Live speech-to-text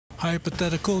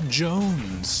Hypothetical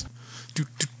Jones. Do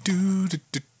do do do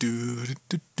do do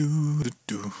do do do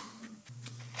do.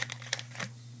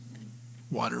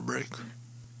 Water break.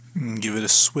 Give it a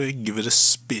swig, give it a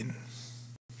spin.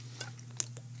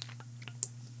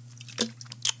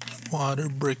 Water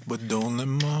break, but don't let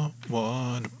my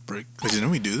water break. Wait,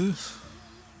 didn't we do this?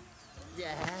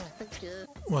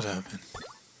 What happened?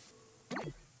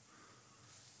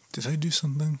 Did I do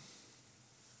something?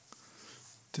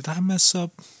 Did I mess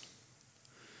up?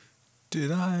 Did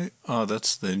I? Oh,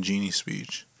 that's the genie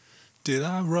speech. Did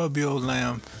I rub your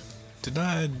lamp? Did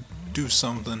I do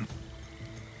something?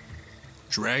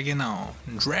 Dragging on.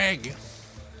 Drag.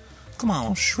 Come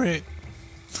on, Shrek.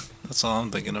 That's all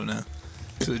I'm thinking of now.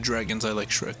 To the dragons, I like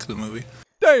Shrek, the movie.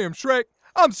 Damn, Shrek.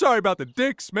 I'm sorry about the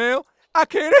dick smell. I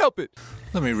can't help it.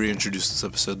 Let me reintroduce this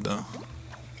episode, though.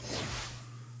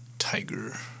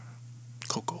 Tiger.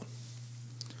 Coco.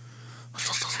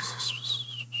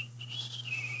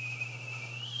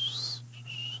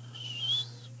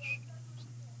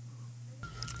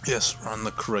 Yes, we're on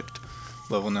the correct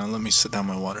level now. Let me sit down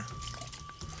my water.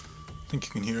 I think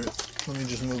you can hear it. Let me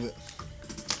just move it.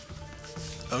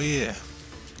 Oh yeah,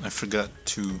 I forgot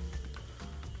to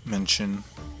mention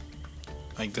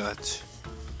I got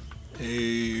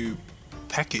a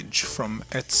package from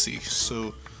Etsy,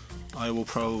 so I will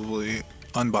probably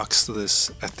unbox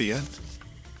this at the end.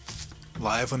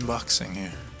 Live unboxing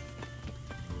here.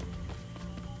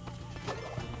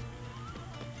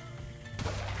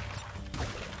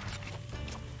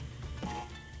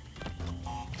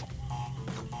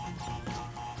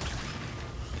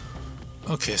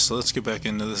 Okay, so let's get back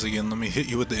into this again. Let me hit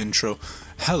you with the intro.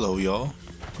 Hello, y'all.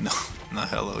 No, not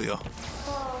hello, y'all.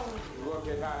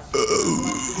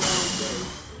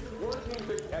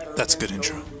 That's a good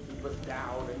intro.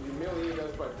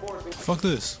 Fuck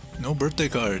this. No birthday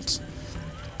cards.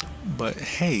 But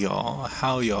hey, y'all.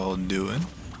 How y'all doing?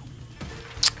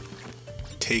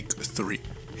 Take 3.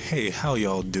 Hey, how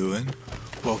y'all doing?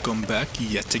 Welcome back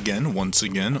yet again, once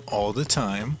again, all the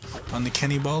time, on the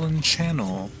Kenny Bawlin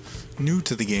channel. New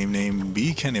to the game name,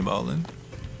 be Kenny Bawlin.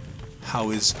 How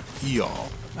is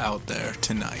y'all out there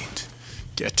tonight?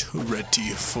 Get ready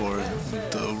for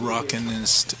the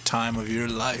rockin'est time of your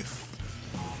life.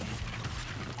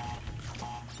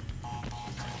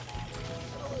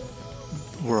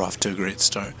 We're off to a great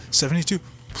start. 72.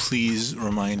 Please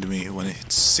remind me when it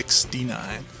hits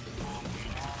 69.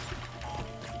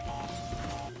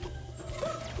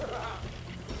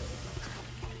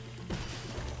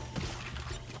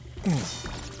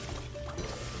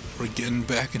 We're getting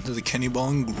back into the Kenny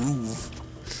Bawlin groove.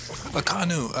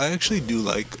 Akano. I actually do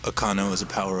like Akano as a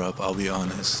power-up, I'll be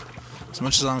honest. As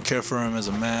much as I don't care for him as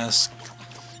a mask,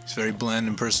 he's very bland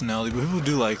in personality, but people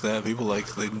do like that. People like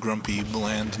the grumpy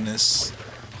blandness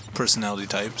personality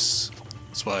types.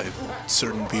 That's why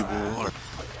certain people are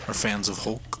fans of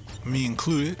Hulk, me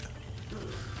included.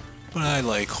 But I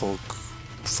like Hulk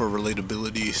for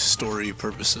relatability, story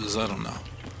purposes, I don't know.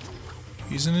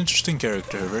 He's an interesting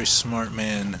character, a very smart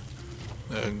man,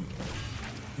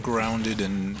 grounded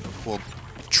and, well,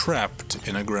 trapped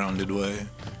in a grounded way,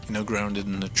 you know, grounded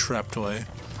in a trapped way,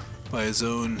 by his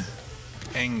own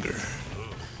anger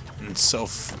and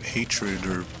self-hatred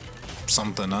or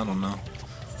something, I don't know.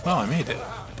 Wow, I made it.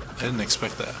 I didn't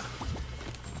expect that.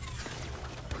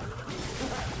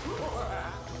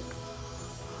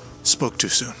 Spoke too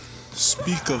soon.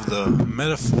 Speak of the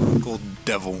metaphorical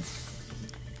devil.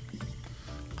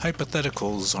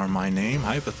 Hypotheticals are my name,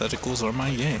 hypotheticals are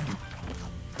my game.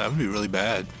 That would be really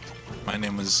bad. My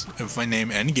name was, if my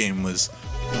name endgame was...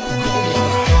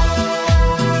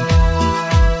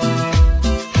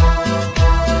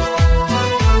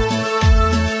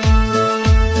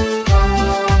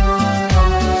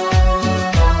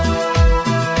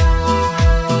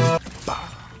 Bah.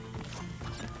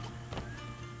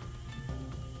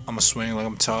 I'ma swing like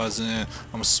I'm Tarzan,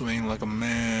 I'ma swing like a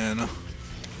man.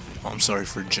 Oh, I'm sorry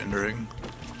for gendering.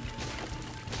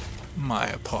 My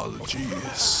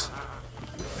apologies.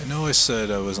 I know I said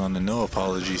I was on a no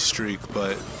apology streak,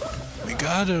 but we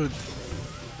gotta...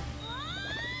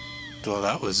 Well,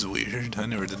 that was weird. I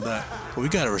never did that. But we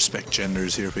gotta respect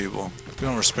genders here, people. If we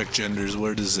don't respect genders,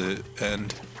 where does it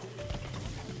end?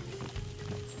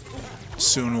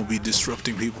 Soon we'll be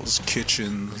disrupting people's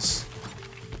kitchens.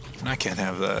 And I can't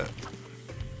have that.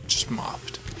 Just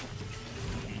mopped.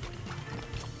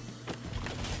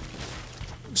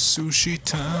 Sushi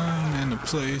time in a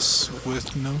place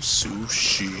with no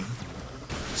sushi.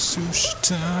 Sushi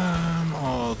time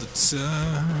all the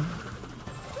time.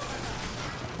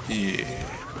 Yeah.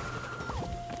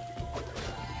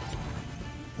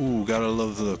 Ooh, gotta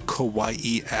love the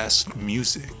kawaii-esque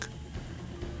music.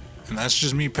 And that's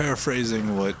just me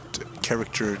paraphrasing what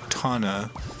character Tana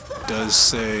does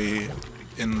say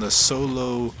in the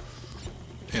solo,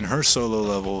 in her solo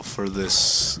level for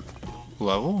this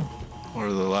level, or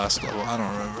the last level, I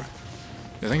don't remember.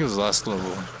 I think it was the last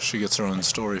level. She gets her own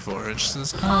story for it. She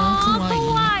says, "Oh,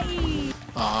 kawaii."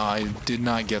 I did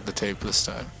not get the tape this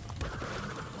time.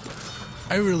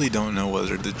 I really don't know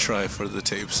whether to try for the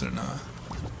tapes or not.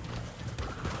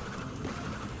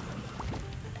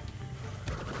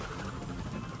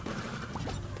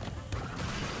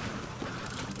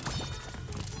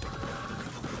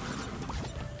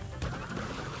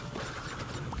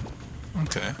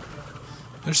 Okay.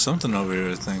 There's something over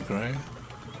here, I think, right?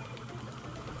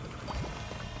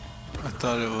 I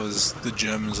thought it was the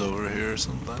gems over here or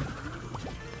something.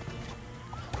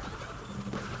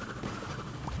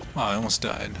 Wow, I almost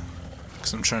died.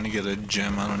 Because I'm trying to get a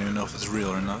gem. I don't even know if it's real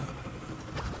or not.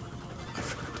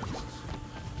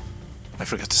 I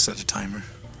forgot to set a timer.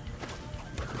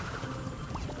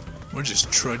 We're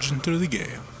just trudging through the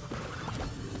game.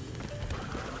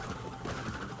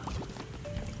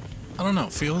 I don't know,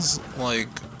 it feels like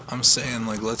I'm saying,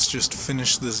 like, let's just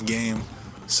finish this game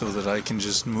so that I can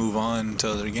just move on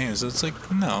to other games. It's like,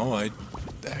 no, I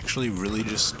actually really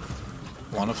just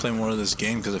want to play more of this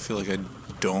game because I feel like I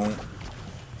don't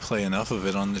play enough of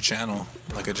it on the channel.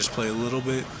 Like, I just play a little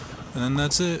bit and then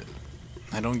that's it.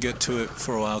 I don't get to it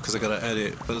for a while because I gotta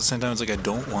edit, but at the same time it's like I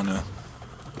don't want to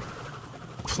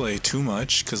play too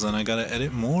much because then I gotta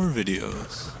edit more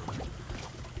videos.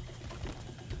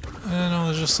 And I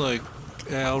was just like,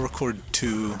 yeah, I'll record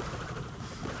 2.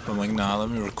 But I'm like, nah, let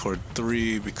me record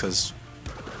 3 because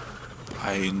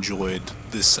I enjoyed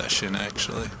this session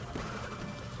actually.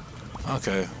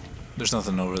 Okay, there's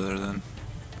nothing over there then.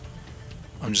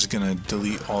 I'm just gonna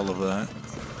delete all of that.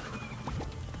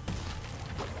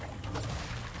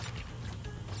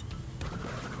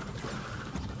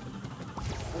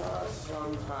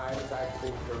 Sometimes I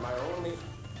think you're my only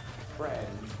friend.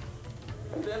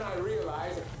 And then I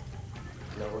realize,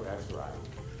 no, that's right.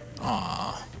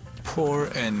 Aww, poor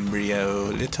embryo,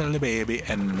 little baby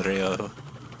embryo.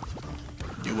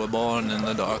 You were born in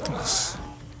the darkness,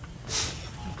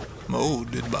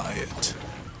 molded by it.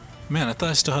 Man, I thought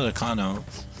I still had Akano.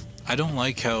 I don't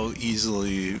like how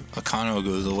easily Akano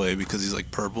goes away because he's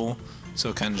like purple, so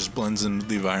it kind of just blends into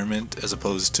the environment as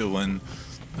opposed to when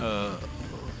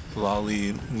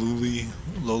Lolly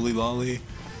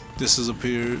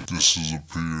disappears,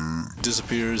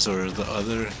 or the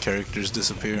other characters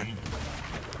disappear,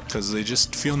 because they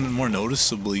just feel more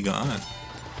noticeably gone.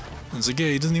 And it's like, yeah,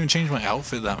 he doesn't even change my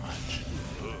outfit that much.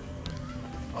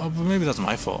 Oh, but maybe that's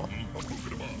my fault,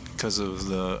 because of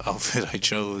the outfit I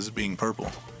chose being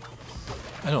purple.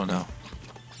 I don't know.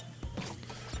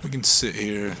 We can sit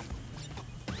here,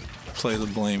 play the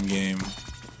blame game,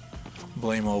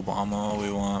 blame Obama all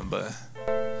we want, but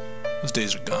those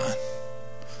days are gone.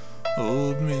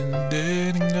 Old man's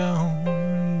dead and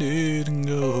gone, dead and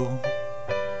go.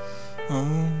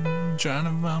 Oh, trying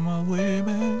to find my way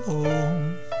back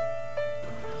home.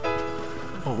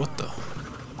 Oh, what the?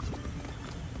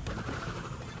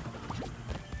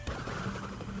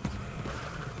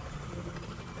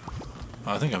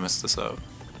 Oh, I think I messed this up.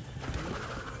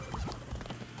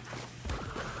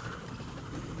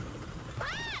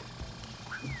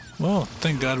 Well,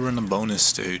 thank God we're in the bonus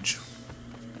stage.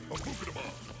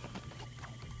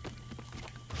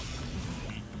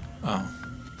 Oh.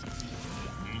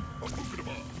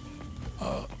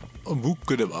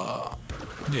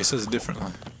 Yeah, it says it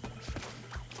differently.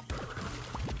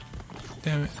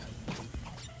 Damn it.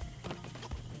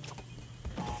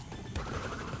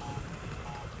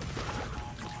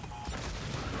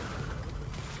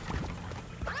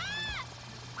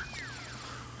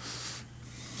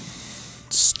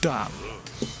 Stop.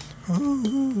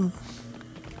 No.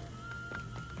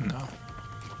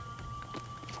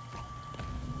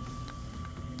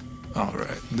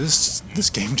 Alright, this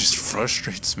game just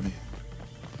frustrates me.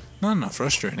 Not in a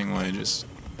frustrating way, just,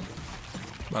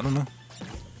 I don't know.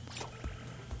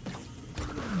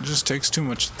 It just takes too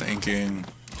much thinking.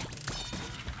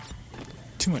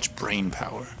 Too much brain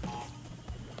power.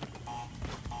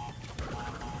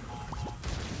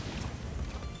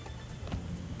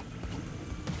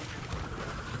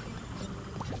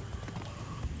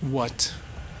 What?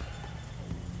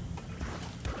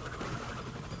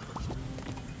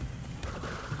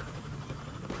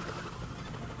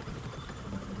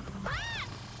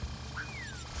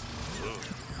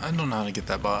 I don't know how to get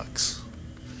that box.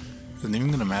 Isn't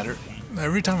even gonna matter.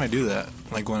 Every time I do that,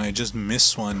 like when I just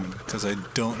miss one because I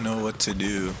don't know what to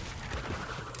do.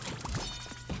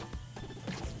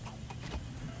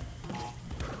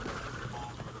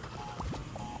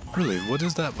 Really, what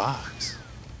is that box?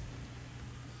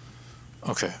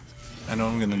 Okay, I know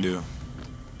what I'm gonna do.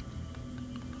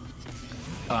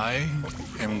 I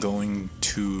am going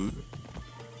to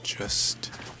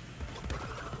just...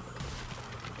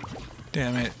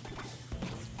 Damn it.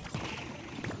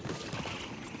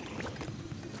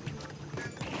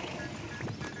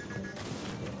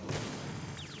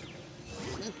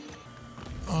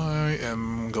 I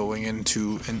am going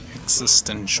into an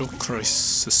existential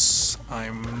crisis.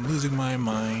 I'm losing my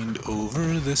mind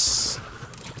over this.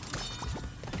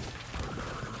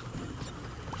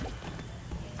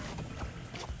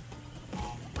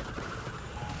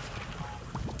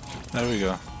 There we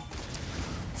go.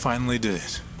 Finally did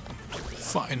it.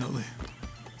 Finally.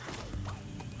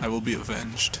 I will be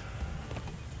avenged.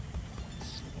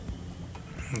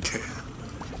 Okay.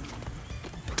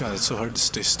 God, it's so hard to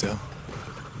stay still.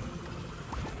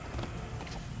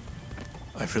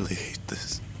 I really hate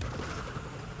this.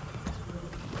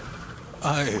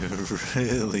 I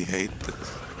really hate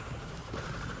this.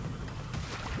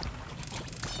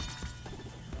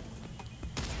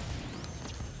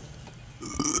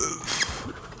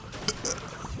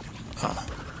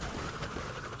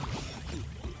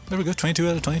 There we go, 22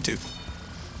 out of 22.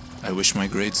 I wish my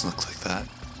grades looked like that.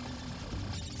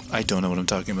 I don't know what I'm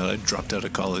talking about. I dropped out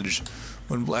of college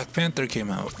when Black Panther came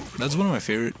out. That's one of my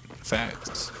favorite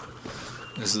facts.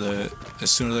 Is that as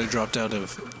soon as I dropped out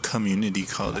of community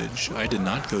college, I did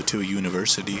not go to a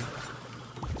university,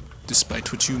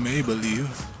 despite what you may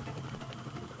believe.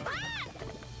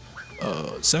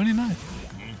 79.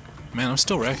 Man, I'm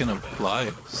still racking up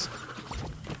lives.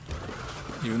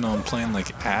 Even though I'm playing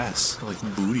like ass, like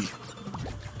booty.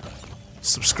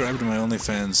 Subscribe to my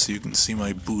OnlyFans so you can see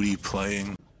my booty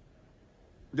playing.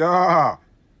 Yeah,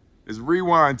 it's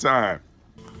rewind time.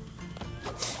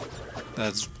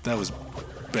 That was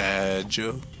bad,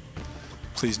 Joe.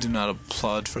 Please do not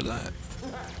applaud for that.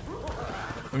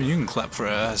 I mean, you can clap for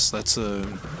ass. That's a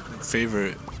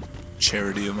favorite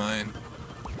charity of mine.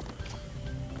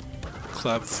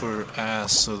 Clap for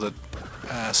ass so that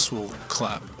ass will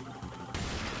clap.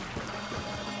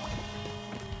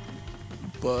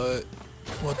 But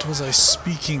what was I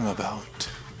speaking about?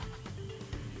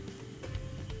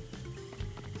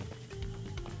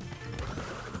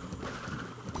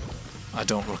 I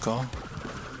don't recall.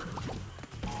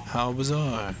 How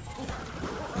bizarre.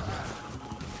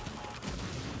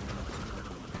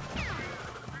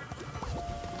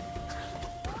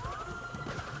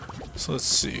 So let's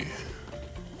see.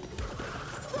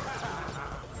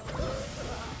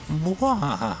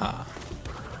 Mwahaha.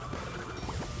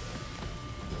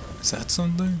 Is that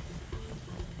something?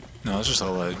 No, it's just a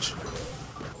ledge.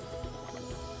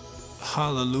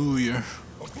 Hallelujah.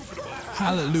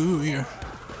 Hallelujah.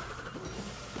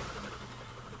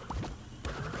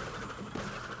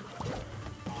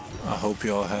 I hope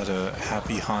y'all had a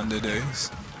happy Honda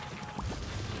Days.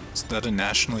 Is that a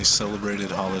nationally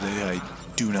celebrated holiday? I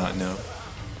do not know.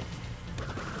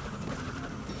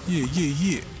 Yeah, yeah,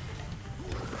 yeah.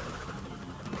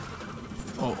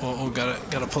 Oh,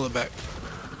 gotta pull it back.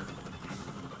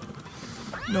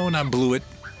 No, and I blew it.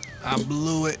 I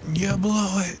blew it. You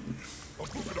blew it.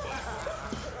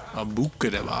 A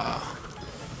bookadeva.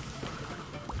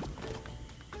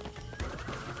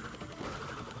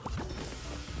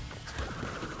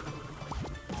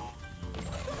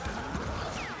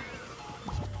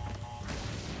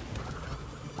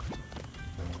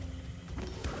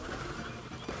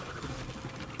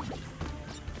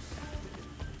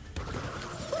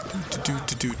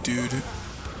 Do.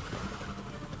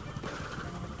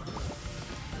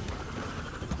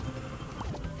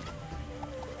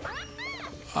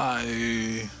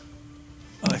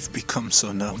 I've become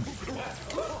so numb.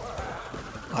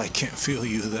 I can't feel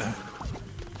you there.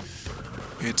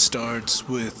 It starts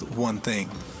with one thing.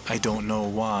 I don't know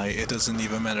why. It doesn't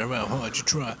even matter how hard you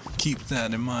try. Keep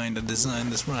that in mind and design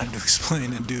this rhyme to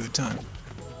explain in due time.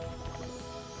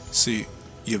 See,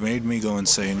 you made me go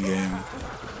insane, game.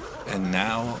 And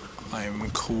now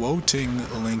I'm quoting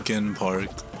Linkin Park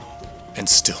and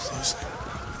still losing.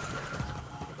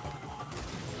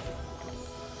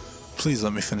 Please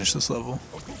let me finish this level.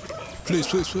 Please,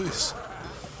 please, please.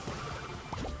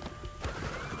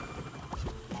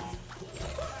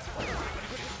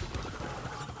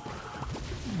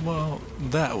 Well,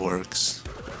 that works.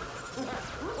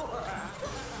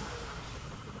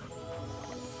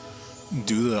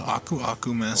 Do the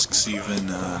Aku masks even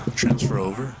transfer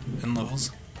over in levels?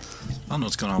 I don't know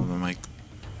what's going on with my mic.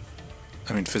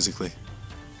 I mean, physically.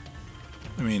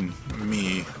 I mean,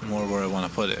 me, more where I want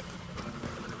to put it.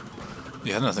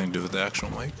 It had nothing to do with the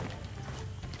actual mic.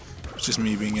 It's just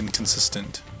me being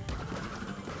inconsistent.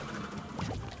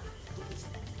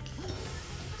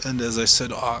 And as I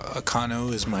said,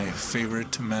 Akano is my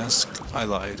favorite mask. I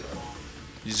lied.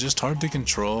 He's just hard to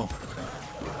control.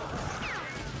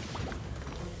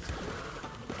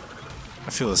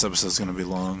 I feel this episode's gonna be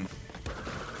long.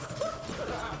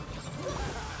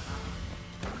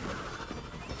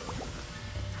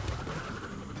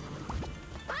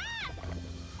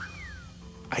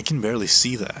 I can barely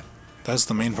see that. That's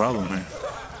the main problem here.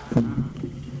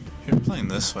 Here, playing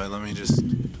this way, let me just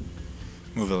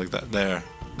move it like that. There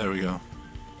we go.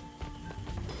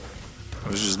 I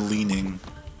was just leaning.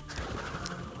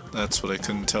 That's what I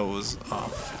couldn't tell was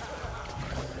off.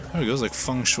 There it goes, like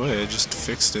feng shui. I just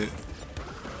fixed it.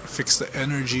 I fixed the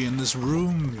energy in this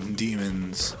room,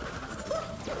 demons.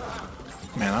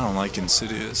 Man, I don't like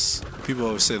Insidious. People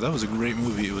always say that was a great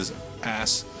movie. It was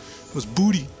ass. It was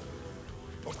booty.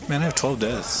 Man, I have 12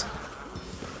 deaths.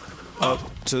 Up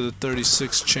to the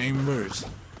 36 chambers.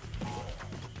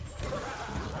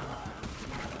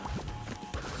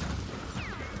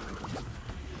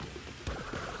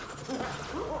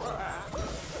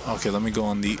 Okay, let me go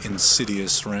on the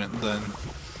Insidious rant then.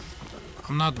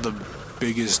 I'm not the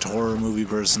biggest horror movie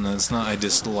person. It's not I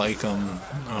dislike them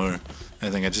or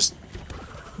anything. I just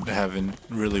haven't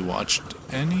really watched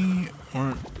any,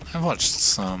 or I've watched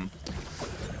some.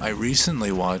 I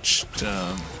recently watched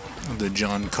the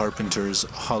John Carpenter's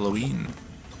Halloween,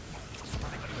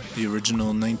 the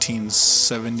original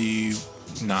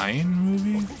 1979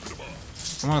 movie.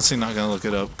 I'm honestly not gonna look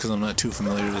it up because I'm not too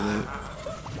familiar with it.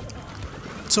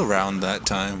 It's around that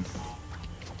time.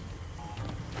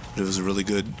 But it was a really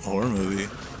good horror movie.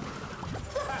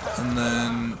 And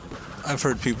then I've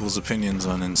heard people's opinions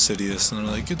on Insidious, and they're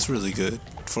like, it's really good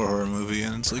for a horror movie.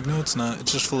 And it's like, no, it's not.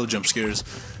 It's just full of jump scares.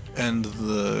 And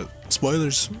the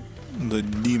spoilers, the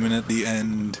demon at the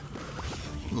end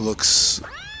looks...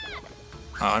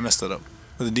 Oh, I messed that up.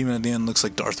 But the demon at the end looks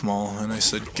like Darth Maul, and I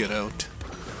said, get out.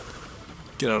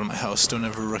 Get out of my house. Don't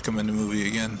ever recommend a movie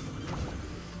again.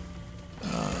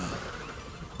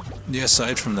 Yeah,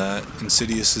 aside from that,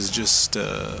 Insidious is just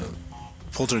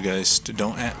Poltergeist.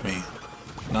 Don't at me.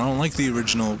 And I don't like the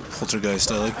original Poltergeist.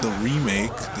 I like the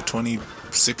remake, the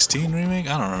 2016 remake?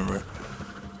 I don't remember.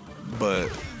 But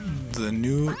the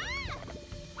new...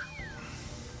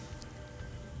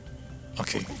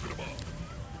 Okay.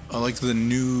 I like the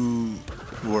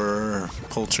newer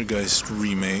Poltergeist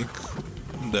remake.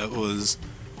 That was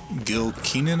Gil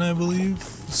Keenan, I believe.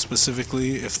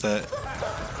 Specifically, if that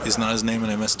is not his name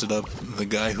and I messed it up, the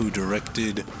guy who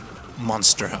directed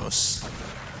Monster House.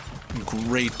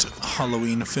 Great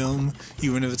Halloween film,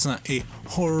 even if it's not a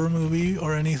horror movie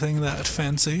or anything that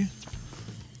fancy.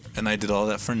 And I did all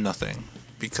that for nothing,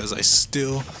 because I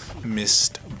still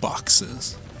missed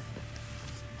boxes.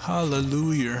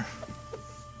 Hallelujah.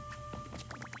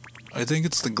 I think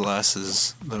it's the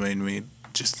glasses that made me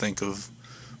just think of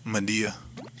Medea.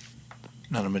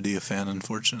 Not a Medea fan,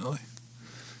 unfortunately.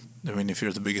 I mean, if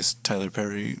you're the biggest Tyler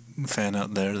Perry fan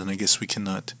out there, then I guess we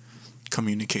cannot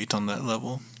communicate on that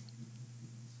level.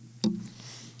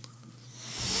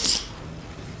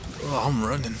 Oh, I'm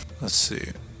running. Let's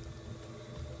see.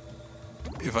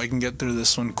 If I can get through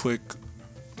this one quick,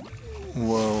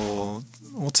 we'll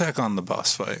tack on the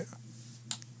boss fight.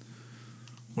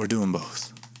 We're doing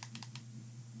both.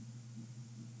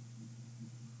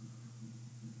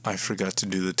 I forgot to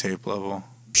do the tape level.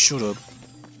 Shut up.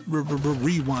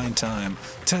 Rewind time.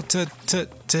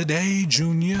 Today,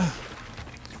 Junior.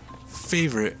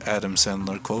 Favorite Adam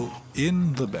Sandler quote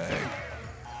in the bag.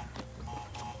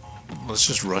 Let's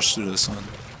just rush through this one.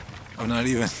 I'm not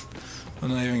even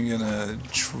gonna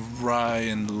try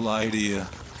and lie to you.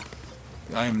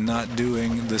 I am not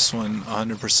doing this one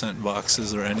 100%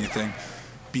 boxes or anything,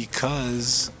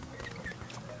 because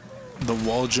the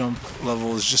wall jump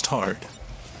level is just hard.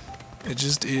 It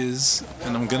just is,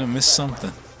 and I'm gonna miss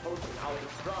something.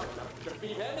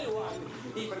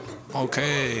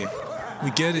 Okay,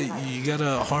 we get it. You got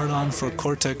a hard on for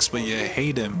Cortex, but you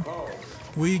hate him.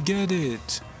 We get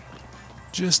it.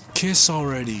 Just kiss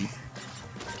already.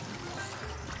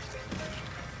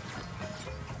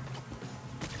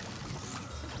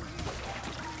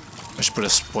 I should put a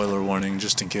spoiler warning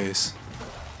just in case.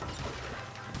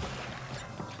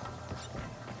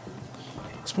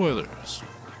 Spoilers.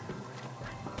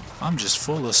 I'm just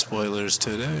full of spoilers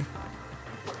today.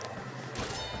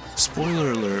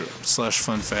 Spoiler alert /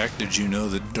 fun fact, did you know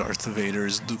that Darth Vader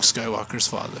is Luke Skywalker's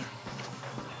father?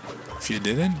 If you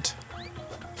didn't,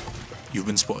 you've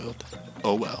been spoiled.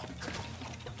 Oh well.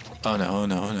 Oh no, oh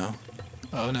no, oh no.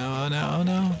 Oh no, oh no, oh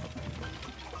no.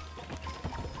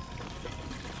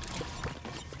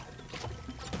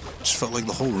 Just felt like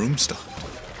the whole room stopped.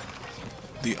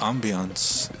 The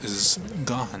ambiance is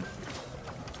gone.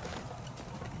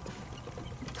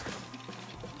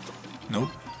 Nope.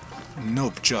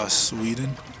 Nope, Joss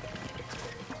Whedon.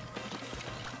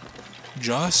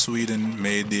 Joss Whedon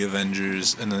made the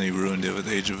Avengers and then he ruined it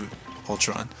with Age of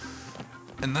Ultron.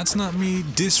 And that's not me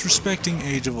disrespecting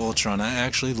Age of Ultron. I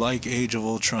actually like Age of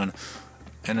Ultron.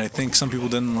 And I think some people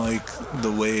didn't like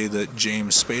the way that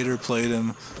James Spader played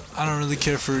him. I don't really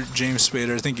care for James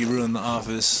Spader. I think he ruined The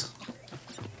Office.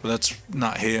 But that's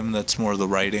not him, that's more the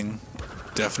writing.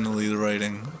 Definitely the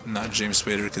writing, not James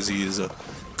Spader, because he is a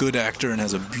good actor and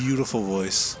has a beautiful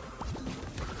voice.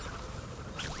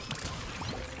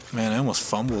 Man, I almost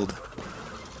fumbled.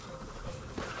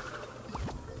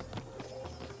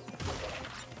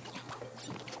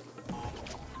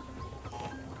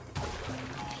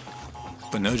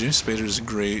 But no, James Spader is a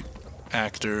great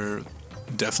actor,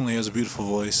 definitely has a beautiful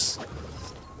voice,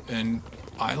 and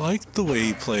I liked the way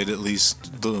he played at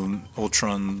least the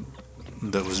Ultron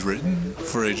that was written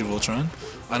for Age of Ultron.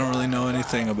 I don't really know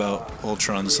anything about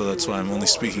Ultron, so that's why I'm only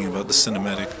speaking about the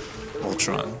cinematic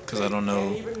Ultron, because I don't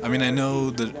know. I mean, I know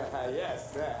that.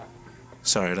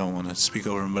 Sorry, I don't want to speak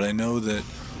over him, but I know that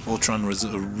Ultron was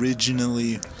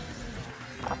originally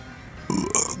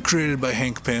created by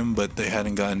Hank Pym, but they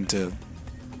hadn't gotten to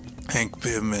Hank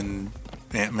Pym and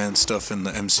Ant-Man stuff in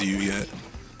the MCU yet.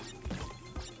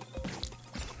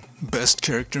 Best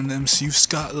character in the MCU,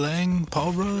 Scott Lang,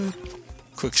 Paul Rudd.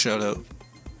 Quick shout out.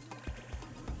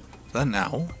 Is that an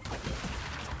owl?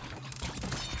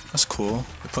 That's cool.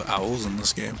 They put owls in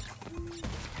this game.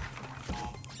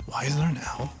 Why is there an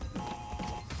owl?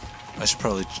 I should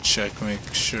probably check,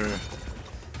 make sure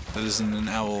that isn't an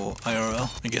owl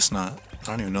IRL. I guess not. I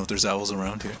don't even know if there's owls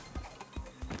around here.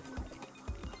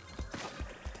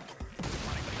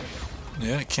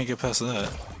 Yeah, I can't get past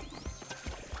that.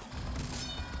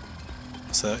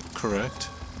 Is that correct?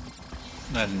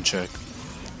 I didn't check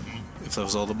if that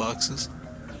was all the boxes.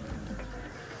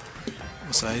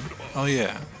 Aside, oh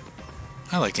yeah,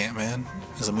 I like Ant-Man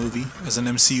as a movie, as an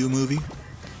MCU movie,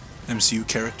 MCU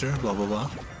character, blah blah blah.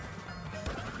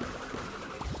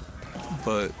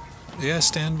 But yeah,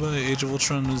 Stand By Age of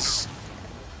Ultron is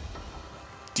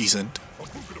decent.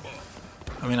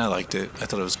 I mean, I liked it. I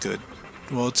thought it was good.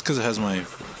 Well, it's because it has my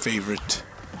favorite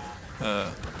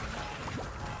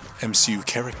MCU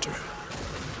character.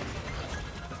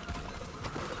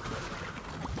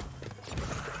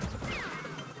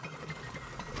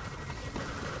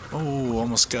 Oh,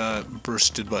 almost got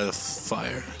bursted by the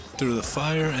fire. Through the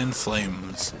fire and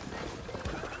flames.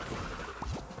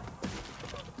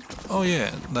 Oh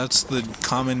yeah, that's the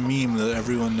common meme that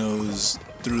everyone knows,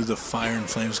 Through the Fire and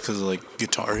Flames, because of like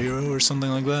Guitar Hero or something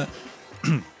like that.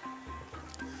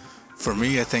 For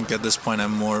me, I think at this point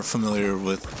I'm more familiar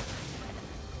with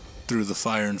Through the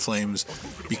Fire and Flames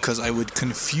because I would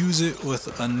confuse it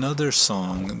with another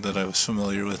song that I was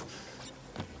familiar with.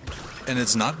 And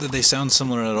it's not that they sound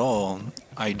similar at all.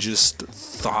 I just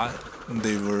thought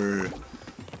they were...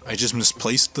 I just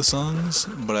misplaced the songs,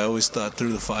 but I always thought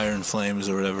Through the Fire and Flames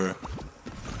or whatever.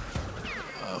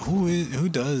 Who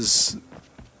does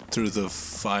Through the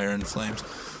Fire and Flames?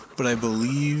 But I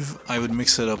believe I would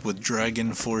mix it up with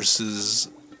Dragon Force's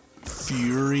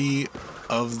Fury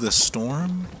of the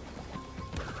Storm.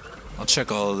 I'll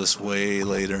check all of this way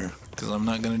later, because I'm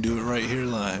not going to do it right here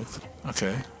live.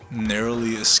 Okay.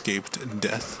 Narrowly escaped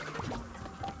death.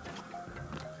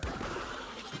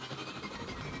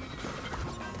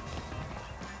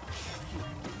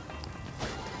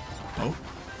 Oh,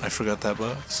 I forgot that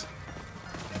box.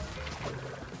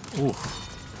 Ooh,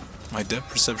 my depth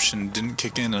perception didn't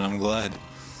kick in and I'm glad.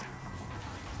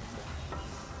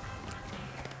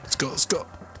 Let's go, let's go.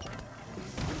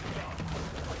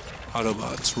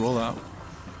 Autobots, roll out.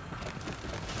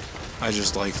 I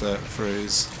just like that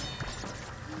phrase.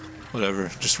 Whatever,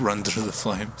 just run through the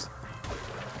flames.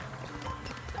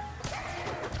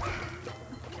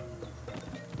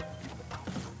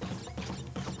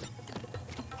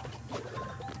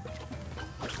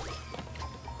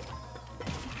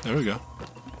 There we go.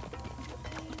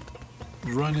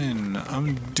 Running.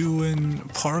 I'm doing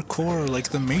parkour like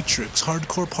the Matrix.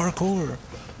 Hardcore parkour.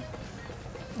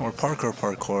 Or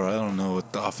parkour. I don't know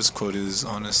what the office quote is,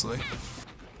 honestly.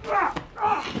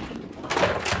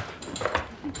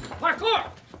 Parkour!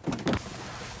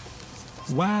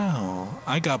 Wow,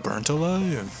 I got burnt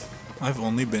alive. I've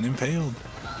only been impaled.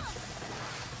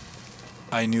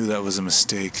 I knew that was a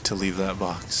mistake to leave that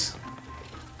box.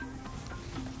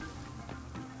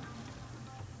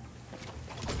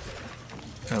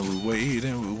 And we wait,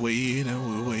 and we wait,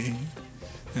 and we wait.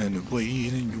 And you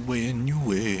wait, and you wait, and you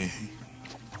wait.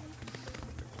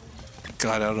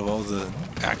 God, out of all the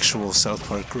actual South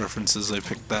Park references, I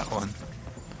picked that one.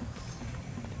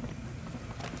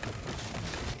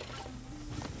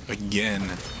 Again,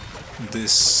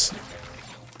 this...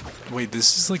 Wait,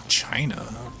 this is like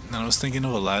China. And I was thinking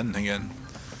of Aladdin again.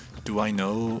 Do I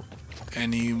know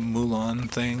any Mulan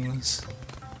things?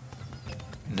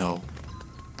 No.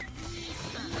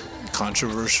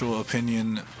 Controversial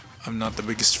opinion, I'm not the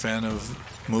biggest fan of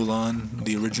Mulan,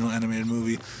 the original animated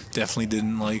movie. Definitely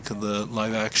didn't like the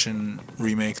live action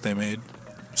remake they made.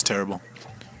 It was terrible.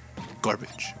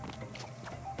 Garbage.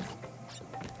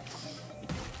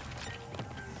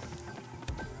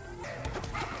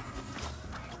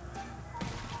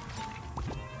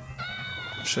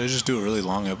 Should I just do a really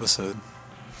long episode?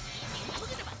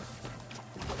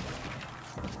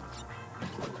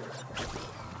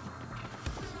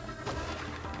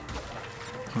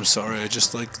 I'm sorry, I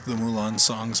just like the Mulan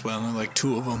songs, but I only like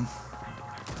 2 of them.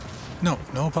 No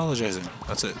apologizing.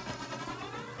 That's it.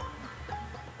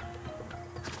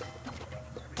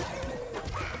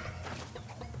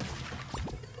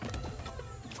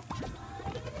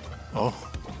 Oh.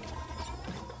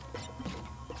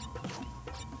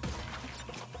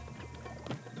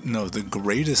 No, the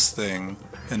greatest thing,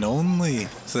 and only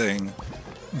thing,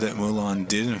 that Mulan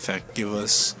did in fact give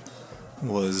us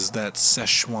was that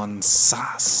Szechuan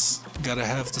sauce. Gotta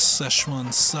have the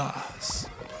Szechuan sauce.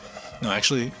 No,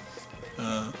 actually,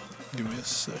 give me a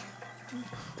sec.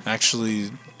 Actually,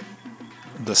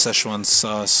 the Szechuan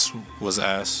sauce was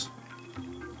ass.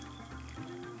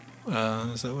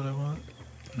 Is that what I want?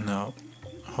 No.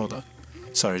 Hold on.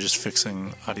 Sorry, just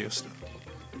fixing audio stuff.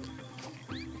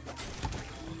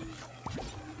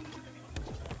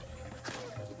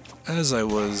 As I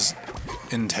was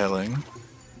entailing,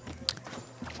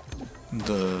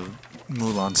 the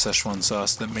Mulan Szechuan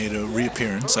sauce that made a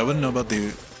reappearance. I wouldn't know about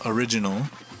the original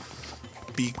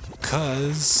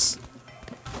because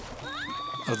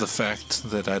of the fact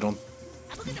that I don't...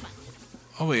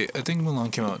 Oh wait, I think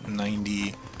Mulan came out in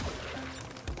 90...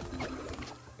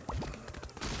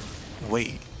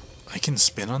 Wait, I can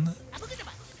spin on that?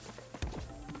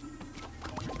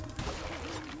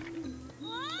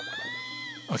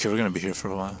 Okay, we're gonna be here for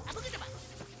a while.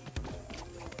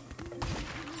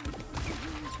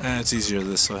 It's easier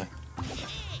this way.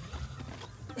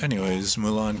 Anyways,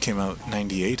 Mulan came out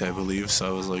 98, I believe, so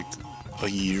I was like a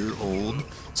year old.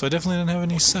 So I definitely didn't have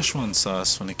any Szechuan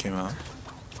sauce when it came out.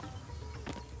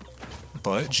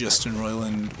 But Justin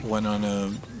Roiland went on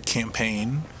a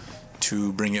campaign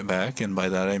to bring it back, and by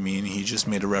that I mean he just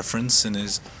made a reference in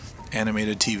his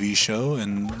animated TV show,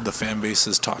 and the fan base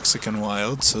is toxic and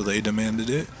wild, so they demanded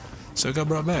it. So it got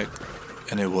brought back,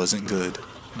 and it wasn't good.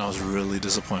 And I was really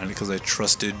disappointed because I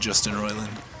trusted Justin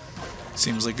Roiland.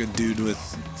 Seems like a dude with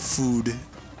food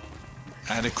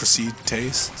adequacy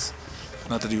tastes.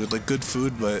 Not that he would like good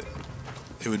food, but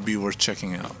it would be worth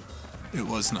checking out. It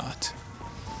was not.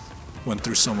 Went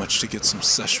through so much to get some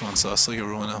Szechuan sauce like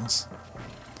everyone else.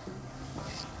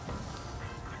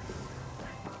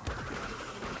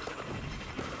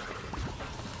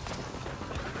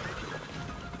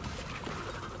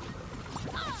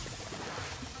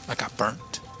 I got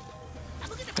burnt.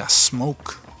 Got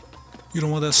smoke. You don't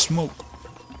want that smoke.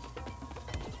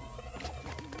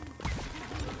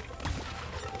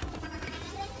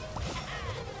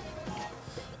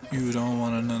 You don't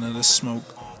want none of the smoke.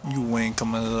 You ain't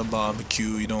coming to the barbecue.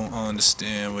 You don't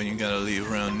understand when you gotta leave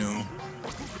around noon.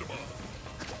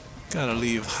 Gotta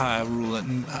leave Hyrule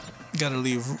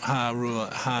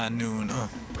at high noon.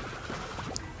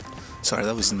 Sorry,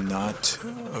 that was not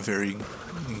a very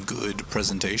good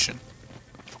presentation.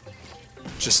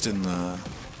 Just in the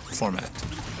format.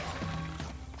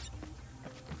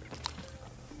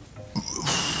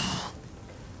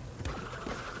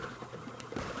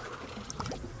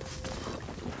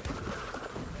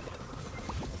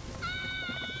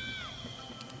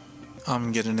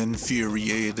 I'm getting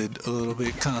infuriated, a little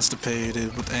bit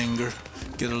constipated with anger.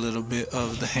 Get a little bit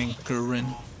of the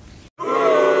hankering.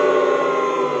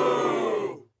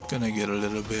 Gonna get a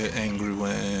little bit angry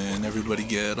when everybody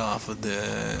get off of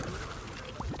that.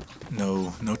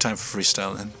 No time for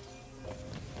freestyling.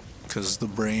 Because the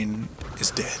brain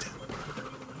is dead.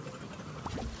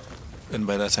 And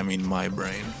by that I mean my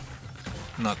brain,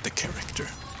 not the character.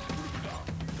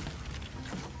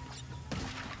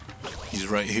 He's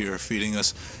right here feeding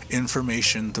us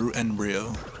information through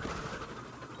embryo.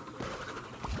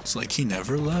 It's like he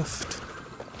never left.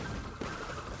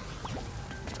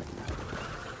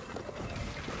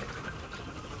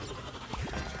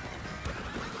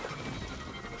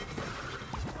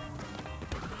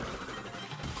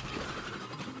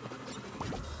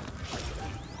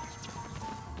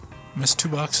 Missed 2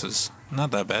 boxes.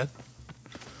 Not that bad.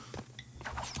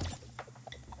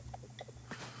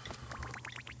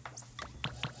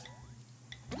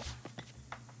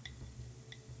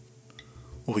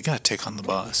 Well, we gotta take on the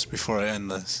boss before I end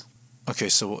this. Okay,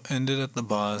 so we'll end it at the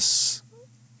boss.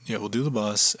 Yeah, we'll do the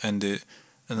boss, end it,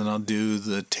 and then I'll do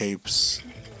the tapes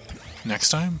next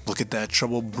time. Look at that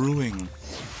trouble brewing.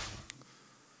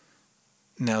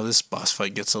 Now this boss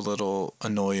fight gets a little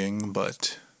annoying,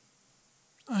 but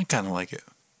I kind of like it.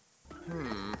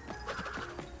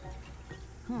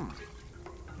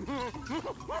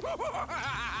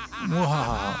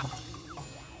 Wow.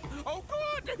 Oh,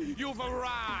 good! You've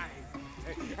arrived!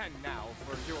 And now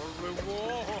for your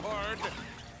reward!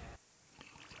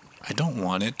 I don't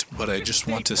want it, but I just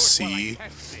want to see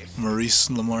Maurice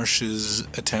LaMarche's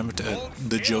attempt at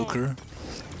the Joker.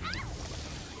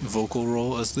 Vocal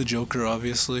role as the Joker,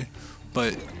 obviously.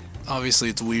 But obviously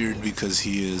it's weird because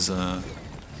he is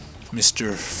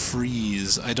Mr.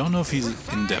 Freeze. I don't know if he's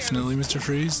indefinitely Mr.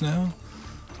 Freeze now,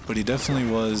 but he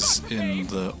definitely was in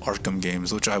the Arkham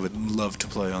games, which I would love to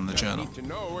play on the channel.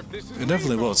 I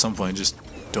definitely will at some point, just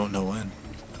don't know when.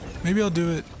 Maybe I'll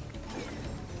do it.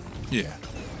 Yeah.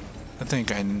 I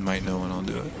think I might know when I'll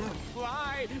do it.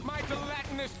 Fly, my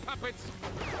gelatinous puppets!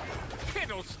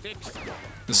 Fiddlesticks!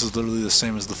 This is literally the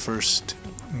same as the first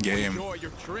game. Enjoy your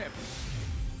trip.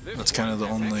 That's kind of the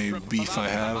only beef I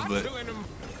have, but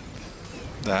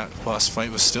that boss fight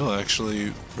was still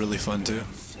actually really fun too.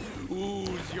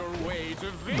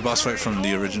 The boss fight from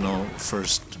the original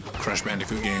first Crash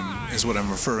Bandicoot game is what I'm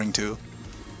referring to,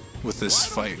 with this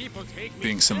fight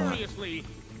being similar.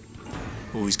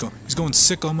 Oh, he's going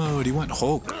sicko mode. He went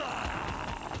Hulk.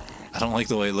 I don't like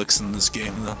the way it looks in this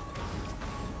game though.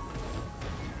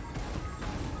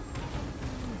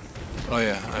 Oh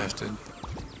yeah, I have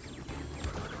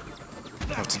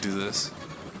to do this.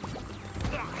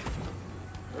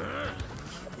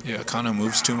 Yeah, Akano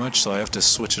moves too much, so I have to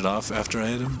switch it off after I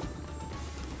hit him.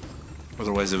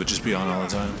 Otherwise it would just be on all the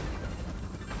time.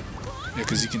 Yeah,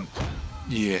 because you can...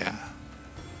 Yeah.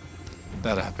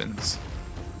 That happens.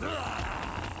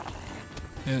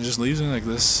 Yeah, it just leaves me like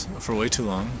this for way too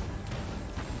long.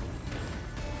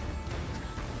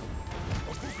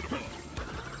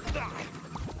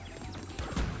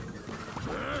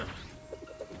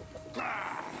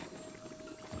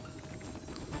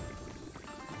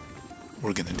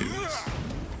 We're gonna do this.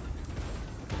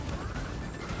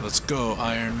 Let's go,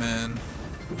 Iron Man.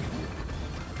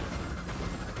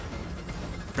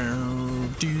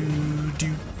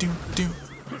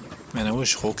 Man, I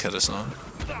wish Hulk had a song.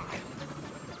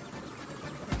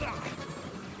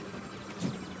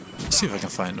 Let's see if I can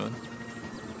find one.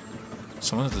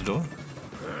 Someone at the door?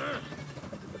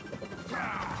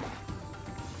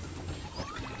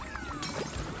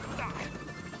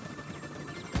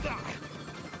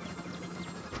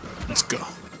 Let's go.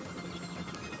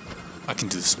 I can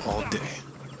do this all day.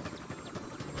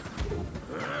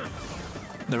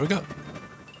 There we go.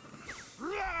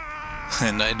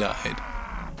 And I died.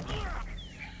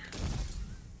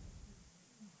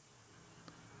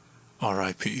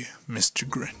 R.I.P. Mr.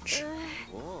 Grinch.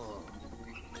 Oh,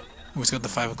 he's got the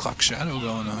 5 o'clock shadow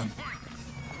going on.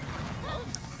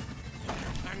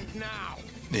 And now,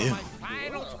 Ew. my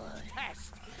final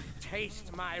test.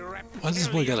 Taste my Why does this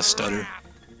boy got a stutter?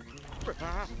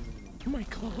 My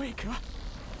cloaca.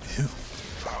 Ew.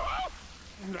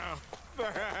 No.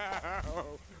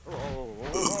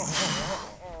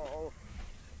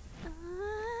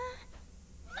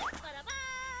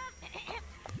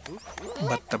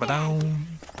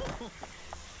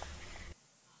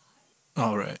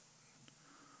 Alright.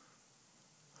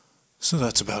 So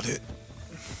that's about it.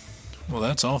 Well,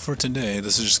 that's all for today.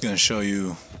 This is just going to show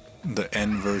you the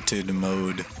inverted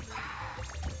mode,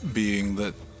 being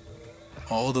that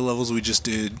all the levels we just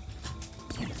did...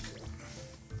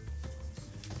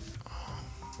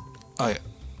 Oh yeah.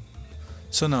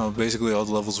 So no, basically all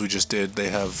the levels we just did, they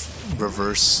have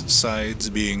reverse sides,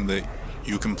 being that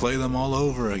you can play them all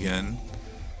over again,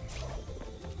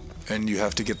 and you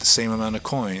have to get the same amount of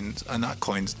coins, not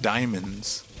coins,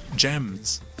 diamonds,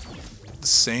 gems. The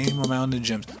same amount of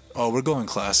gems. Oh, we're going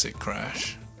classic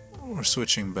Crash. We're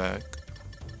switching back.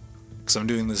 Because I'm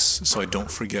doing this so I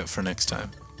don't forget for next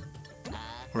time.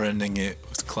 We're ending it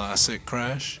with classic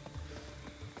Crash.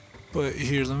 But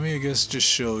here, let me, I guess, just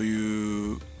show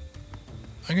you...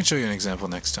 I can show you an example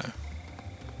next time.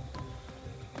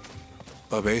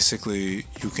 But basically,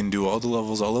 you can do all the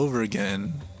levels all over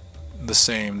again, the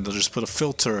same. They'll just put a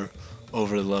filter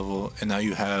over the level, and now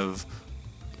you have,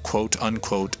 quote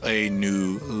unquote, a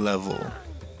new level.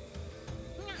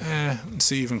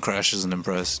 See, even Crash isn't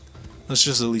impressed. Let's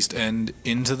just at least end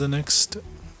into the next.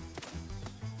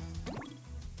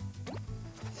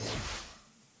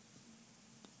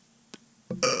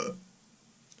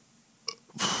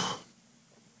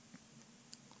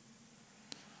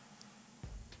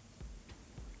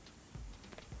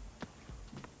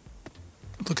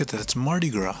 Look at that, it's Mardi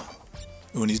Gras.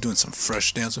 When he's doing some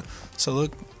fresh dancing. So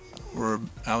look, we're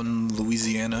out in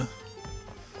Louisiana.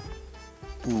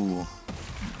 Ooh,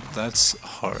 that's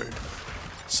hard.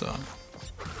 So,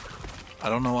 I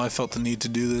don't know why I felt the need to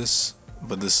do this,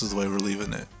 but this is the way we're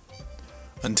leaving it.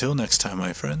 Until next time,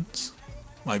 my friends,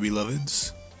 my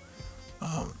beloveds,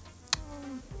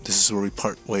 this is where we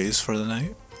part ways for the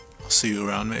night. I'll see you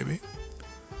around maybe.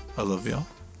 I love y'all.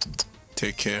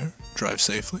 Take care. Drive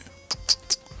safely.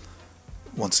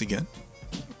 Once again,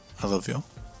 I love y'all.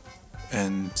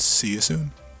 And see you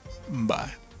soon.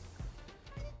 Bye.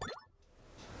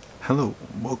 Hello,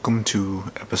 welcome to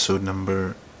episode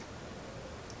number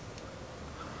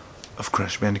of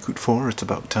Crash Bandicoot 4. It's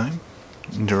about time.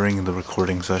 During the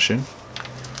recording session,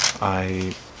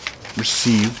 I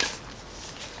received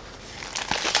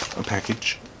a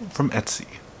package from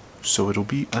Etsy. So it'll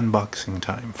be unboxing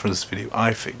time for this video,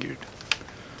 I figured.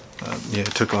 Yeah,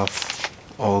 it took off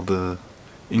all the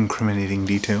incriminating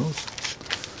details.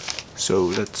 So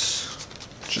let's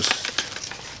just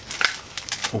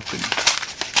open.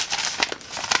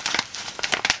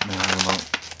 Man,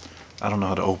 I don't know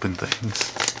how to open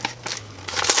things.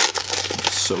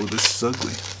 So this is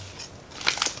ugly.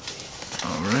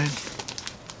 Alright.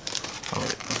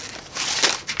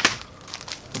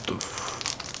 What the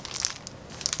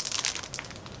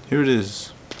Here it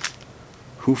is.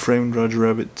 Who Framed Roger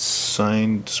Rabbit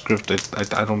signed script.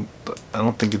 I don't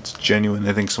think it's genuine.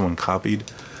 I think someone copied.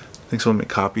 I think someone made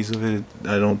copies of it.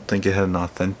 I don't think it had an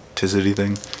authenticity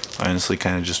thing. I honestly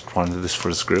kind of just wanted this for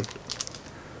the script.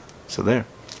 So there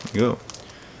you go.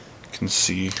 You can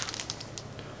see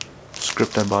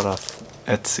script I bought off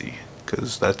Etsy,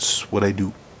 because that's what I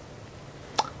do.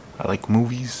 I like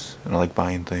movies and I like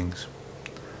buying things.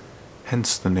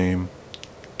 Hence the name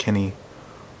Kenny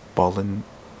Bawlin.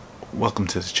 Welcome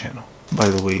to the channel. By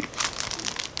the way,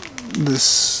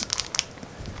 this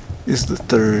is the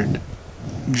third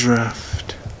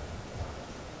draft.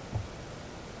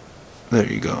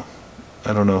 There you go.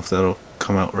 I don't know if that'll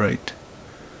come out right,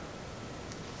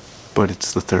 but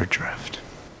it's the third draft.